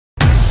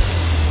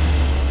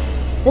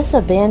This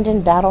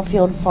abandoned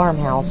battlefield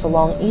farmhouse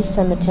along East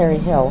Cemetery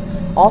Hill,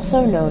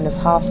 also known as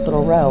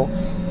Hospital Row,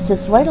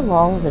 sits right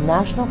along the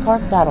National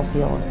Park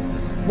battlefield.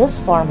 This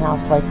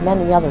farmhouse, like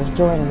many others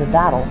during the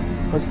battle,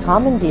 was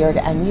commandeered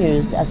and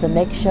used as a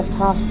makeshift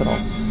hospital.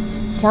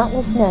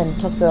 Countless men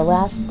took their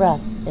last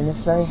breath in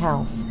this very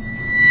house.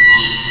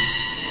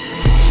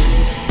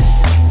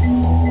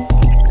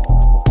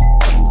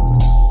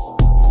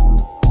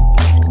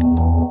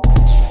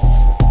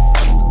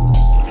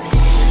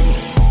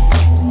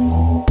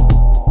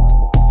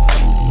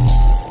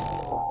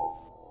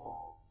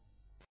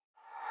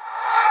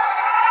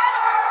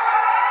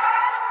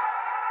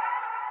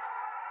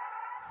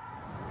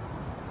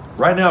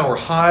 Right now we're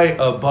high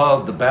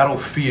above the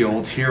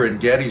battlefield here in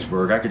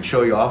Gettysburg. I can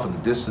show you off in the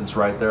distance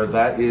right there.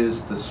 That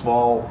is the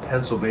small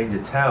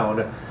Pennsylvania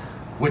town,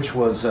 which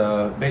was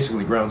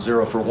basically ground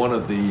zero for one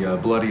of the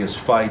bloodiest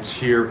fights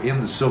here in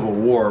the Civil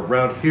War.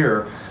 Around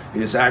here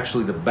is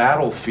actually the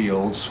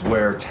battlefields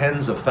where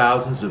tens of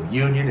thousands of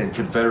Union and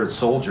Confederate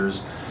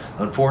soldiers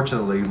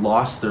unfortunately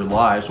lost their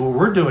lives. What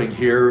we're doing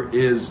here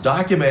is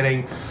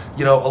documenting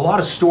a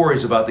lot of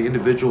stories about the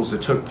individuals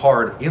that took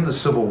part in the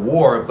Civil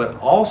War, but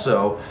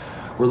also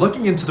we're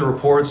looking into the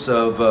reports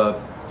of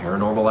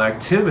paranormal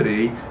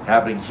activity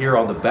happening here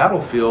on the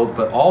battlefield,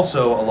 but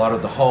also a lot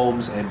of the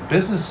homes and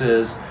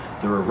businesses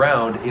that are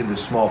around in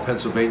this small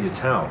Pennsylvania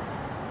town.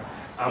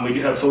 We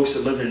do have folks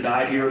that lived and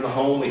died here in the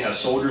home. We have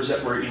soldiers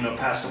that were,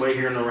 passed away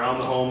here and around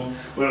the home.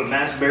 We have a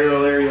mass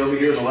burial area over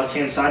here on the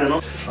left-hand side of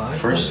them.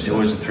 First, it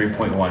was a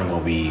 3.1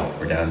 when we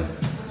were down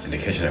in the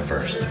kitchen at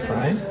first.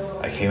 Right.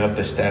 I came up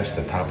the steps,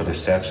 the top of the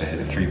steps, I hit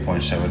a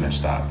 3.7 and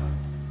stopped.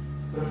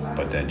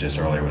 But then just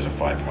earlier was a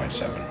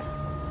 5.7.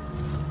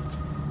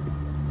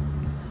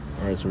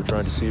 All right, so we're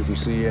trying to see if we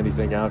see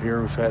anything out here.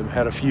 We've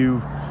had a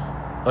few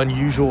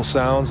unusual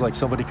sounds, like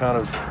somebody kind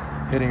of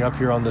hitting up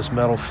here on this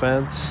metal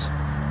fence.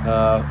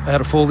 I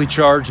had a fully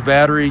charged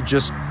battery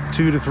just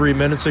 2 to 3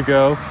 minutes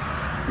ago. You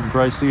can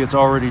probably see it's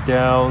already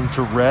down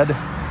to red.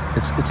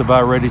 It's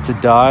about ready to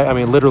die. I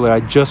mean, literally, I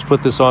just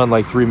put this on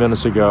like 3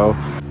 minutes ago.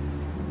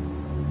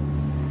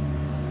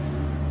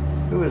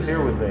 Who is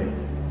here with me?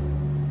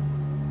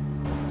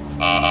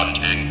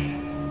 King.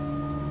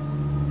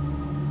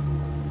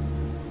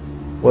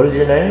 What is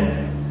your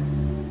name?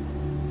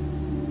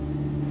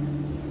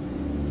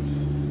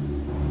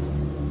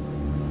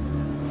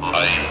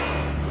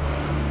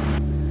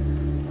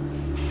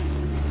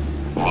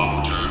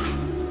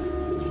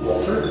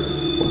 Walter.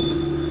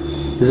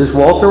 Is this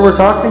Walter we're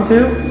talking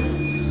to?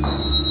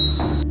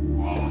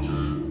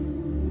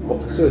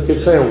 Walter. So I keep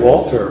saying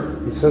Walter.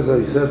 He said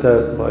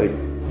that like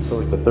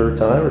the third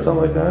time or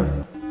something like that.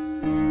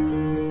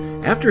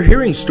 After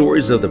hearing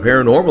stories of the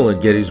paranormal in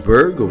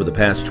Gettysburg over the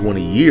past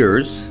 20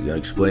 years, the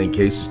Unexplained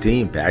Cases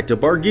team packed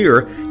up our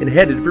gear and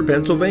headed for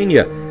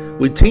Pennsylvania.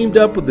 We teamed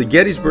up with the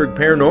Gettysburg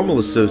Paranormal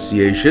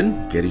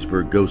Association,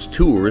 Gettysburg Ghost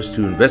Tours,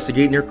 to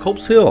investigate near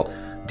Culp's Hill.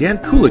 Dan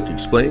Kulik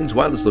explains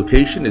why this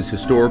location is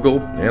historical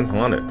and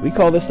haunted. We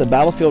call this the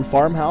Battlefield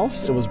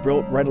Farmhouse. It was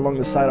built right along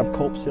the side of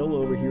Culp's Hill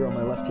over here on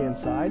my left-hand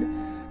side.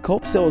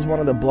 Culp's Hill is one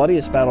of the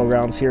bloodiest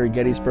battlegrounds here at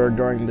Gettysburg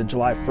during the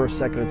July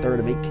 1st, 2nd, and 3rd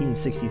of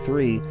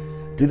 1863,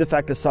 due to the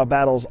fact it saw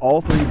battles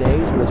all 3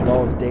 days, but as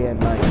well as day and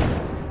night.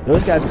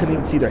 Those guys couldn't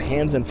even see their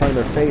hands in front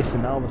of their face,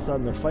 and now all of a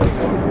sudden they're fighting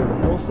over here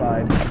on the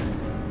hillside,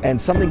 and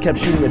something kept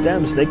shooting at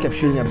them, so they kept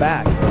shooting it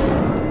back.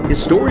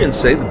 Historians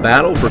say the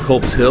battle for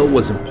Culp's Hill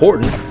was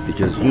important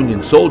because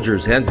Union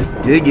soldiers had to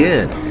dig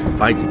in and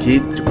fight to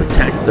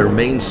protect their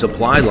main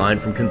supply line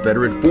from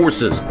Confederate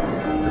forces.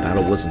 The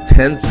battle was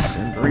intense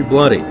and very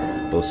bloody.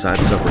 Both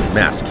sides suffered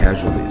mass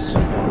casualties.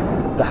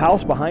 The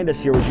house behind us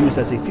here was used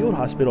as a field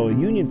hospital, a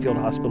Union field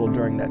hospital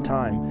during that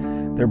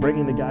time. They're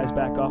bringing the guys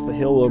back off the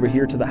hill over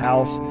here to the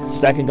house,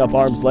 stacking up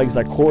arms, legs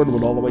like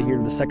cordwood all the way here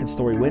to the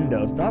second-story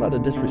windows, not out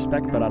of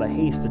disrespect, but out of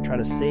haste to try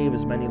to save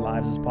as many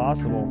lives as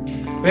possible.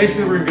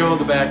 Basically, we're going to go in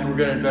the back and we're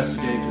going to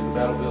investigate because the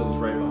battlefield is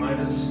right behind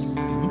us.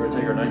 We're going to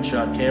take our night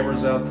shot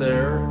cameras out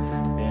there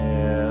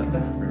and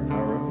we're going to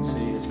power up and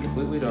see. It's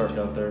completely dark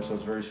out there, so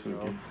it's very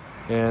spooky.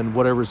 And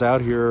whatever's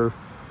out here,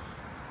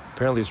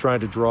 apparently it's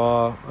trying to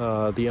draw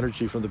the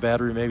energy from the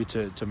battery maybe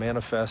to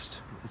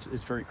manifest.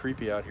 It's very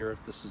creepy out here.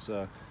 This is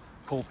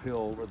Culp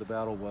Hill where the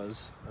battle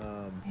was.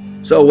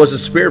 So was the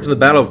spirit from the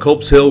Battle of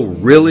Culp's Hill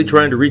really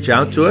trying to reach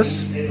out to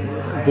us?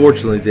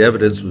 Unfortunately, the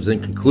evidence was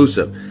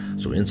inconclusive.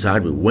 So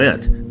inside we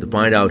went to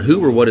find out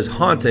who or what is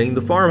haunting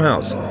the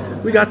farmhouse.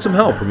 We got some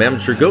help from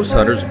amateur ghost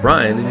hunters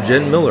Brian and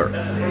Jen Miller.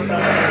 That's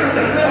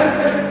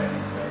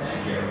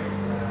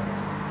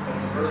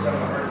the first time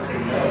I've heard it say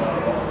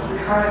no. It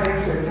kind of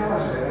makes you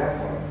intelligent at that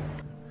point.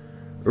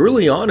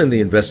 Early on in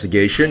the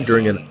investigation,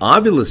 during an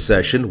Ovilus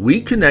session, we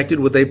connected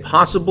with a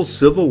possible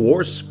Civil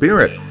War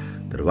spirit.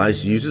 The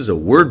device uses a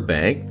word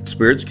bank that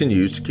spirits can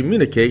use to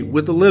communicate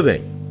with the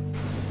living.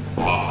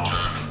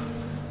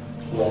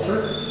 Walter?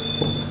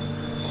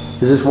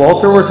 Is this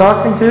Walter we're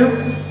talking to?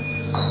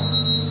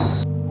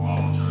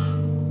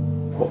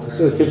 Walter.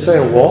 So I keep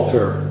saying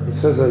Walter. He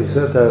said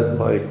that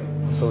like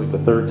the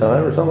third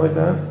time or something like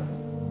that.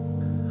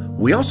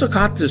 We also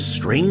caught this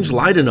strange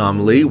light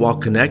anomaly while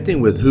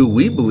connecting with who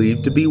we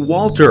believe to be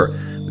Walter.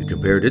 We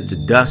compared it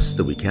to dust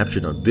that we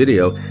captured on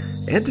video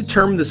and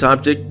determined this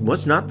object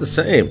was not the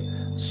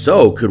same.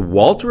 So, could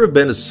Walter have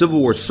been a Civil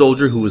War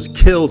soldier who was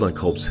killed on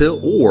Culp's Hill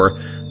or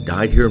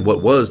died here in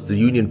what was the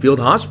Union Field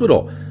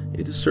Hospital?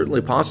 It is certainly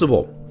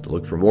possible. To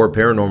look for more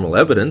paranormal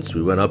evidence,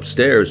 we went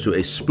upstairs to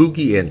a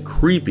spooky and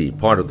creepy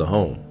part of the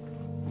home.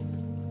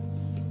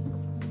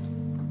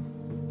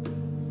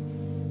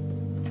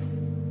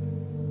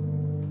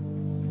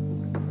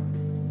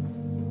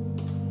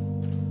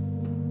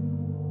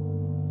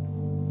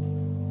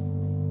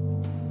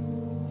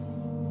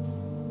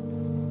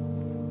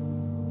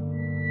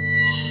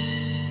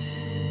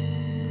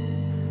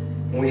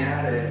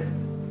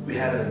 We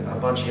had a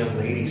bunch of young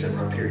ladies that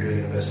were up here doing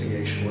an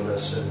investigation with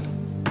us,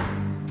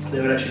 and they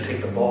would actually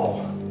take the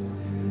ball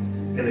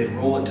and they'd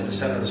roll it to the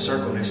center of the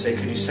circle and they'd say,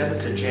 "Could you send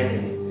it to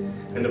Jenny?"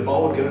 And the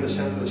ball would go to the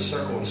center of the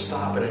circle and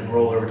stop and then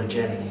roll over to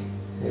Jenny.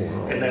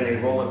 Wow. And then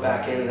they'd roll it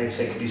back in and they'd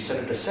say, "Could you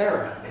send it to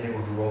Sarah?" And it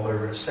would roll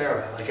over to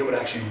Sarah. Like it would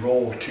actually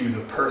roll to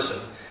the person.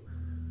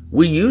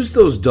 We used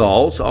those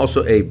dolls,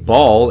 also a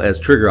ball, as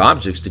trigger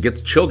objects to get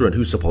the children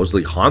who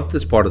supposedly haunt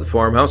this part of the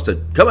farmhouse to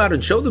come out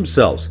and show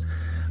themselves.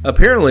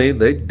 Apparently,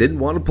 they didn't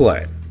want to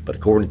play, but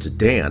according to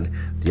Dan,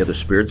 the other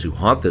spirits who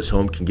haunt this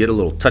home can get a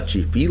little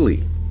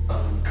touchy-feely. A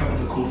couple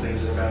of the cool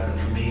things that have happened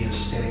for me is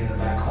standing in the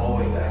back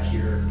hallway back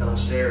here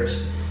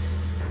downstairs,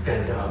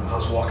 and I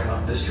was walking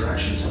up this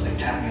direction, something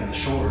tapped me on the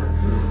shoulder.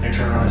 I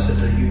turned around and I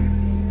said, "Do you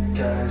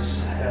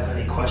guys have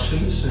any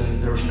questions?"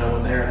 And there was no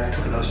one there, and I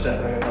took another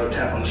step and I got another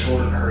tap on the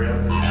shoulder and hurry up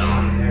and there's no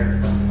one there.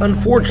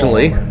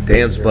 Unfortunately,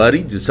 Dan's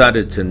buddy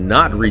decided to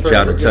not reach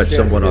out and touch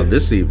someone on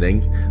this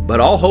evening, but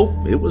all hope,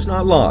 it was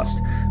not lost.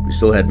 We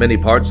still had many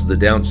parts of the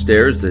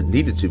downstairs that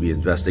needed to be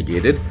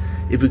investigated.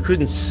 If we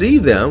couldn't see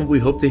them, we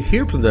hoped to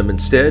hear from them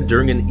instead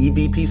during an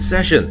EVP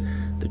session.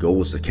 The goal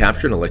was to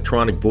capture an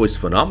electronic voice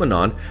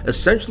phenomenon,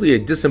 essentially a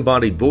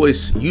disembodied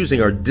voice using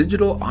our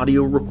digital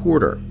audio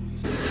recorder.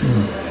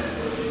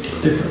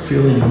 Different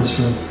feeling in this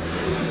room.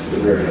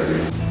 Very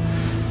heavy.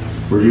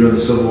 Were you in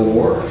the Civil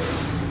War?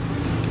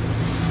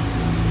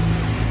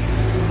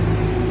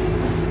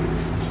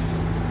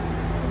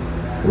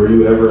 Were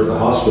you ever at the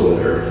hospital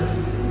here?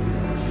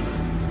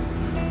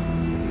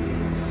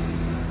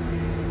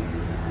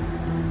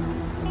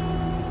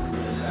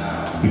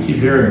 We keep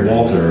hearing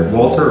Walter.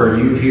 Walter, are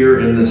you here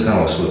in this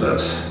house with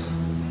us?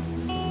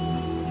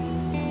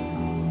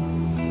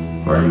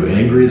 Are you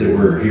angry that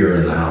we're here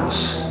in the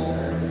house?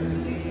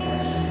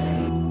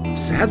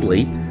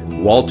 Sadly,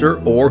 Walter,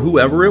 or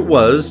whoever it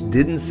was,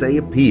 didn't say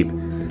a peep.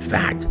 In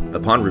fact,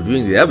 upon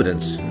reviewing the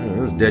evidence, it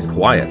was dead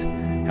quiet.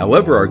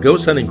 However, our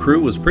ghost hunting crew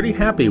was pretty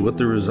happy with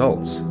the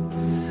results.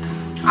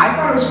 I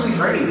thought it was really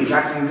great. We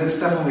got some good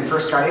stuff when we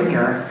first got in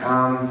here.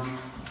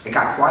 It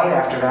got quiet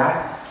after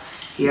that.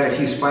 He had a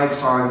few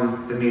spikes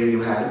on the meter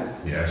you had.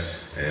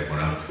 Yes, it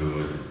went up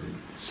to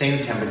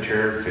same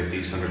temperature,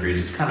 50-some degrees.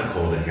 It's kind of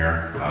cold in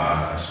here.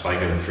 A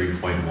spike of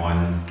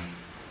 3.1,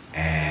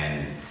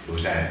 and it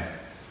was at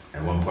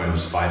one point it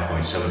was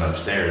 5.7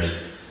 upstairs.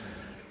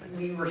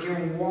 We were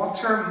hearing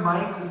Walter,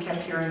 Mike, we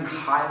kept hearing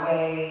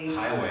Highway.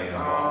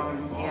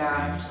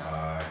 Yeah.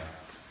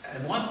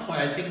 At one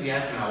point, I think we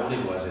asked him how old he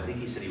was. I think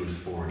he said he was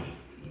 40.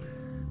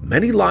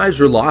 Many lives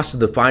were lost in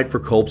the fight for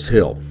Culp's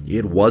Hill.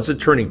 It was a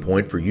turning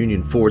point for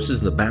Union forces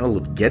in the Battle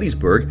of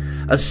Gettysburg,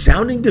 a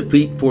sounding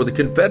defeat for the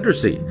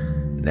Confederacy.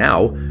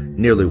 Now,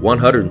 nearly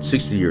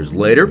 160 years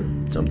later,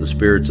 some of the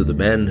spirits of the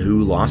men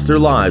who lost their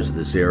lives in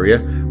this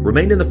area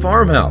remain in the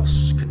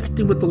farmhouse,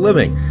 connecting with the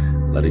living,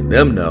 letting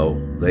them know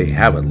they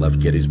haven't left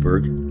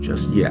Gettysburg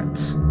just yet.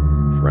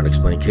 For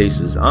Unexplained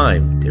Cases,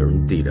 I'm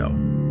Darren Dito.